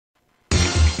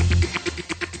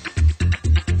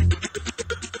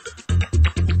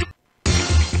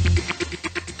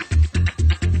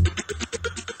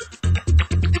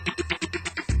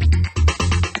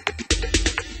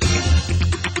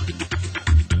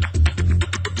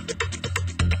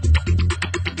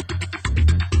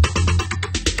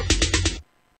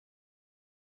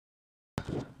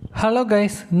Hello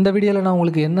guys, இந்த வீடியோவில் நான்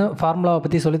உங்களுக்கு என்ன ஃபார்முலாவை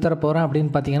பற்றி சொல்லித்தர போகிறேன் அப்படின்னு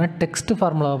பார்த்தீங்கன்னா டெக்ஸ்ட்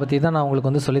ஃபார்முலாவை பற்றி தான் நான் உங்களுக்கு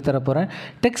வந்து சொல்லித்தர போகிறேன்.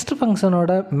 டெக்ஸ்ட்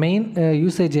ஃபங்க்ஷனோட மெயின்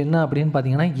யூசேஜ் என்ன அப்படின்னு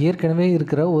பார்த்தீங்கன்னா, ஏற்கனவே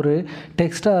இருக்கிற ஒரு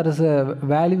டெக்ஸ்ட்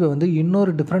வேல்யூவை வந்து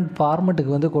இன்னொரு டிஃப்ரெண்ட்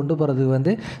ஃபார்மெட்டுக்கு வந்து கொண்டு போகிறதுக்கு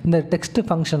வந்து இந்த டெக்ஸ்ட்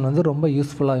ஃபங்க்ஷன் வந்து ரொம்ப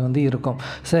யூஸ்ஃபுல்லாக வந்து இருக்கும்.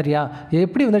 சரியா?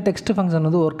 எப்படி வந்து டெக்ஸ்ட் ஃபங்க்ஷன்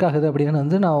வந்து ஒர்க் ஆகுது அப்படின்னு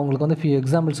வந்து நான் உங்களுக்கு வந்து ஃபியூ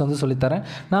எக்ஸாம்பிள்ஸ் வந்து சொல்லித்தரேன்.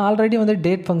 நான் ஆல்ரெடி வந்து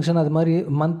டேட் ஃபங்க்ஷன் அது மாதிரி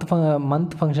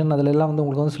மந்த் ஃபங்க்ஷன் அதிலெல்லாம் வந்து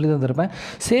உங்களுக்கு வந்து சொல்லி தந்திருப்பேன்.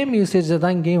 சேம் யூசேஜை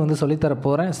தான் இங்கேயும் வந்து சொல்லித்தர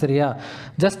போகிறேன். சரியா?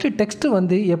 ஜஸ்ட்டு டெக்ஸ்ட்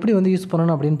வந்து எப்படி வந்து யூஸ்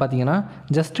பண்ணணும் அப்படின்னு பார்த்தீங்கன்னா,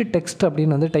 ஜஸ்ட்டு டெக்ஸ்ட்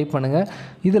அப்படின்னு வந்து டைப் பண்ணுங்கள்.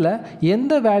 இதில்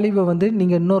எந்த வேல்யூவை வந்து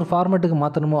நீங்கள் இன்னொரு ஃபார்மெட்டுக்கு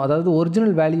மாற்றணுமோ, அதாவது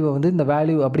ஒரிஜினல் வேல்யூவை வந்து இந்த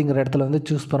வேல்யூ அப்படிங்கிற இடத்துல வந்து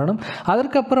சூஸ் பண்ணணும்.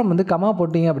 அதற்கப்புறம் வந்து கமா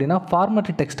போட்டிங்க அப்படின்னா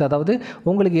ஃபார்மெட் டெக்ஸ்ட், அதாவது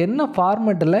உங்களுக்கு என்ன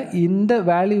ஃபார்மெட்டில் இந்த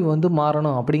வேல்யூ வந்து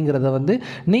மாறணும் அப்படிங்கிறத வந்து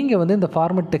நீங்கள் வந்து இந்த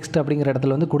ஃபார்மெட் டெக்ஸ்ட் அப்படிங்கிற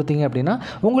இடத்துல வந்து கொடுத்தீங்க அப்படின்னா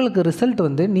உங்களுக்கு ரிசல்ட்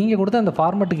வந்து நீங்கள் கொடுத்த அந்த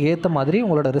ஃபார்மெட்டுக்கு ஏற்ற மாதிரி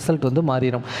உங்களோட ரிசல்ட் வந்து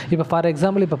மாறிடும். இப்போ ஃபார்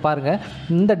எக்ஸாம்பிள் இப்போ பாருங்கள்,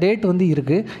 இந்த டேட் வந்து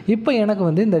இருக்குது. இப்போ எனக்கு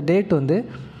வந்து இந்த டேட் வந்து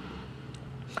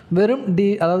வெறும்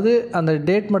அதாவது அந்த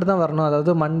டேட் மட்டும் தான் வரணும்,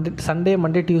 அதாவது சண்டே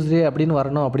மண்டே டியூஸ்டே அப்படின்னு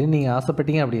வரணும் அப்படின்னு நீங்கள்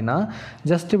ஆசைப்பட்டீங்க அப்படின்னா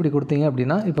ஜஸ்ட் இப்படி கொடுத்தீங்க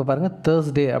அப்படின்னா இப்போ பாருங்கள்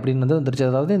தேர்ஸ்டே அப்படின்னு வந்து வந்துருச்சு.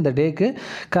 அதாவது இந்த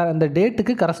அந்த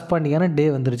டேட்டுக்கு கரஸ்பாண்டிங்கான டே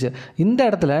வந்துருச்சு. இந்த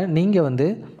இடத்துல நீங்கள் வந்து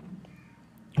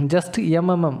ஜஸ்ட்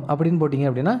எம்எம்எம் அப்படின்னு போட்டிங்க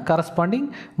அப்படின்னா கரஸ்பாண்டிங்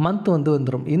மந்த் வந்து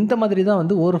வந்துடும். இந்த மாதிரி தான்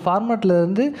வந்து ஒரு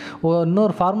ஃபார்மெட்லேருந்து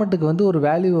இன்னொரு ஃபார்மெட்டுக்கு வந்து ஒரு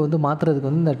வேல்யூவை வந்து மாற்றுறதுக்கு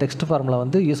வந்து இந்த டெக்ஸ்ட் ஃபார்முலா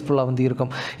வந்து யூஸ்ஃபுல்லாக வந்து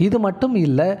இருக்கும். இது மட்டும்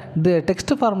இல்லை, இந்த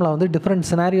டெக்ஸ்ட் ஃபார்முலா வந்து டிஃப்ரெண்ட்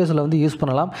சினாரியோஸில் வந்து யூஸ்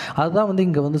பண்ணலாம். அதுதான் வந்து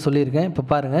இங்கே வந்து சொல்லியிருக்கேன். இப்போ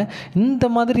பாருங்கள், இந்த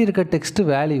மாதிரி இருக்க டெக்ஸ்ட்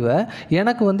வேல்யூவை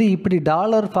எனக்கு வந்து இப்படி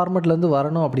டாலர் ஃபார்மெட்லேருந்து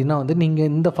வரணும் அப்படின்னா வந்து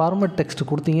நீங்கள் இந்த ஃபார்மெட் டெக்ஸ்ட்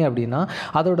கொடுத்தீங்க அப்படின்னா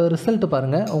அதோட ரிசல்ட்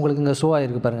பாருங்கள், உங்களுக்கு இங்கே ஷோ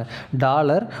ஆகிருக்கு பாருங்கள்.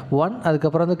 $1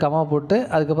 அதுக்கப்புறம் வந்து கமா போட்டு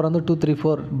அதுக்கப்புறம் வந்து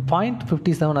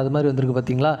 234.57 அது மாதிரி வந்திருக்கு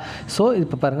பார்த்தீங்களா? ஸோ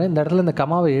இப்போ பாருங்கள், இந்த இடத்துல இந்த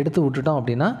கமாவை எடுத்து விட்டுட்டோம்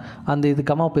அப்படின்னா அந்த இது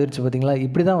கமா போயிடுச்சு பார்த்தீங்களா?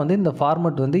 இப்படி தான் வந்து இந்த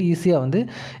ஃபார்மெட் வந்து ஈஸியாக வந்து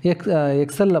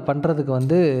எக்ஸலில் பண்ணுறதுக்கு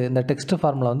வந்து இந்த டெக்ஸ்ட்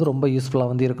ஃபார்முலா வந்து ரொம்ப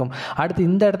யூஸ்ஃபுல்லாக வந்து இருக்கும். அடுத்து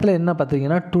இந்த இடத்துல என்ன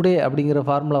பார்த்தீங்கன்னா, டுடே அப்படிங்கிற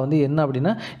ஃபார்முலா வந்து என்ன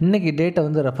அப்படின்னா இன்றைக்கி டேட்டை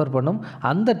வந்து ரெஃபர் பண்ணும்.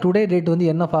 அந்த டுடே டேட் வந்து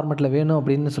என்ன ஃபார்மெட்டில் வேணும்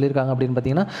அப்படின்னு சொல்லியிருக்காங்க அப்படின்னு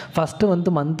பார்த்தீங்கன்னா, ஃபஸ்ட்டு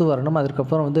வந்து மந்த் வரணும்,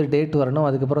 அதுக்கப்புறம் வந்து டேட் வரணும்,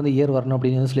 அதுக்கப்புறம் வந்து இயர் வரணும்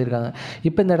அப்படின்னு சொல்லியிருக்காங்க.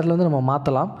 இப்போ இந்த இடத்துல வந்து நம்ம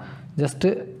மாற்றலாம். ஜஸ்ட்டு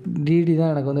டிடி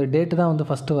தான் எனக்கு வந்து டேட்டு தான் வந்து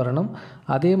ஃபஸ்ட்டு வரணும்,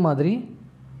 அதே மாதிரி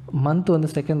மந்த் வந்து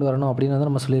செகண்ட் வரணும் அப்படின்னு வந்து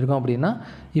நம்ம சொல்லியிருக்கோம். அப்படின்னா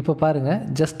இப்போ பாருங்கள்,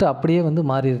 ஜஸ்ட்டு அப்படியே வந்து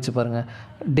மாறிடுச்சு பாருங்கள்.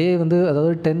 டே வந்து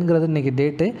அதாவது 10ங்கிறது இன்றைக்கி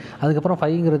டேட்டு, அதுக்கப்புறம்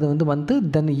 5ங்கிறது வந்து மந்த்து,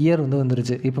 தென் இயர் வந்து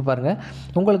வந்துருச்சு. இப்போ பாருங்கள்,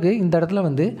 உங்களுக்கு இந்த இடத்துல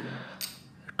வந்து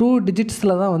 2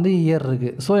 டிஜிட்ஸில் தான் வந்து இயர்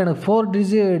இருக்குது. ஸோ எனக்கு 4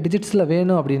 டிஜிட்ஸில்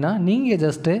வேணும் அப்படின்னா நீங்கள்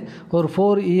ஜஸ்ட்டு ஒரு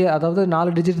 4 இயர், அதாவது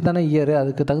 4 டிஜிட் தானே இயர்,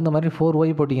 அதுக்கு தகுந்த மாதிரி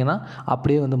 4Y போட்டிங்கன்னா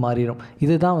அப்படியே வந்து மாறிடும்.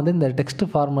 இதுதான் வந்து இந்த டெக்ஸ்ட்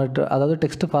ஃபார்மேட், அதாவது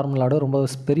டெக்ஸ்ட் ஃபார்முலாவோட ரொம்ப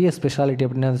பெரிய ஸ்பெஷாலிட்டி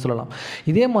அப்படின்னு வந்து சொல்லலாம்.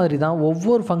 இதே மாதிரி தான்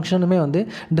ஒவ்வொரு ஃபங்க்ஷனுமே வந்து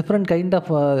டிஃப்ரெண்ட் கைண்ட்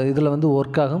ஆஃப் இதில் வந்து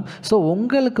ஒர்க் ஆகும். ஸோ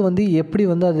உங்களுக்கு வந்து எப்படி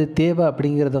வந்து அது தேவை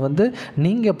அப்படிங்கிறத வந்து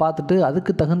நீங்கள் பார்த்துட்டு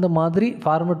அதுக்கு தகுந்த மாதிரி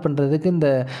ஃபார்மேட் பண்ணுறதுக்கு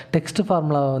இந்த டெக்ஸ்ட்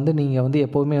ஃபார்முலாவை வந்து நீங்கள் வந்து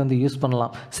எப்போவுமே வந்து யூஸ்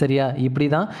பண்ணலாம். சரியா? இப்படி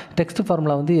தான் டெக்ஸ்ட்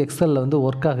ஃபார்முலா வந்து எக்ஸலில் வந்து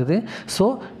ஒர்க் ஆகுது. ஸோ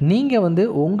நீங்கள் வந்து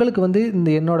உங்களுக்கு வந்து இந்த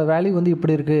என்னோடய வேல்யூ வந்து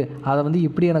இப்படி இருக்குது, அதை வந்து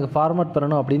இப்படி எனக்கு ஃபார்மேட்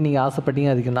பண்ணணும் அப்படின்னு நீங்கள் ஆசைப்பட்டீங்க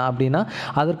அதுக்குன்னா அப்படின்னா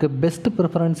அதற்கு பெஸ்ட்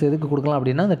ப்ரிஃபரன்ஸ் எதுக்கு கொடுக்கலாம்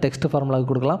அப்படின்னா இந்த டெக்ஸ்ட் ஃபார்முலாவுக்கு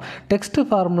கொடுக்கலாம். டெக்ஸ்ட்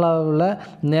ஃபார்முலாவில்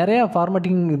நிறையா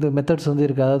ஃபார்மேட்டிங் இது மெத்தட்ஸ் வந்து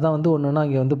இருக்குது, அதை தான் வந்து ஒன்று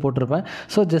இங்கே வந்து போட்டிருப்பேன்.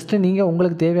 ஸோ ஜஸ்ட்டு நீங்கள்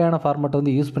உங்களுக்கு தேவையான ஃபார்மேட்டை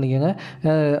வந்து யூஸ் பண்ணிக்கோங்க.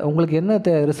 உங்களுக்கு என்ன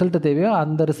ரிசல்ட்டு தேவையோ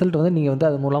அந்த ரிசல்ட் வந்து நீங்கள் வந்து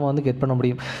அது மூலமாக வந்து கெட் பண்ண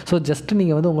முடியும். ஸோ ஜஸ்ட்டு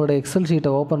நீங்கள் வந்து உங்களோட எக்ஸல்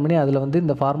ஷீட்டை ஓப்பன் பண்ணி அதில் வந்து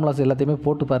இந்த ஃபார்முலாஸ் எல்லாத்தையுமே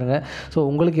போட்டு பாருங்கள். ஸோ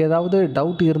உங்களுக்கு ஏதாவது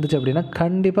டவுட் இருந்துச்சு அப்படின்னா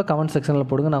கண்டிப்பாக கமெண்ட் செக்ஷனில்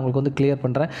போடுங்க, நான் உங்களுக்கு வந்து கிளியர்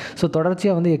பண்ணுறேன். ஸோ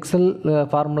தொடர்ச்சியாக வந்து எக்ஸல்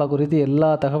ஃபார்முலா குறித்து எல்லா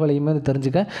தகவலையுமே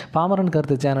தெரிஞ்சுக்க பாமரன்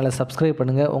கருத்து சேனலை சப்ஸ்கிரைப்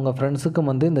பண்ணுங்கள். உங்கள்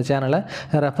ஃப்ரெண்ட்ஸுக்கும் வந்து இந்த சேனலை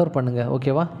ரெஃபர் பண்ணுங்கள்.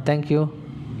 ஓகேவா? தேங்க்யூ.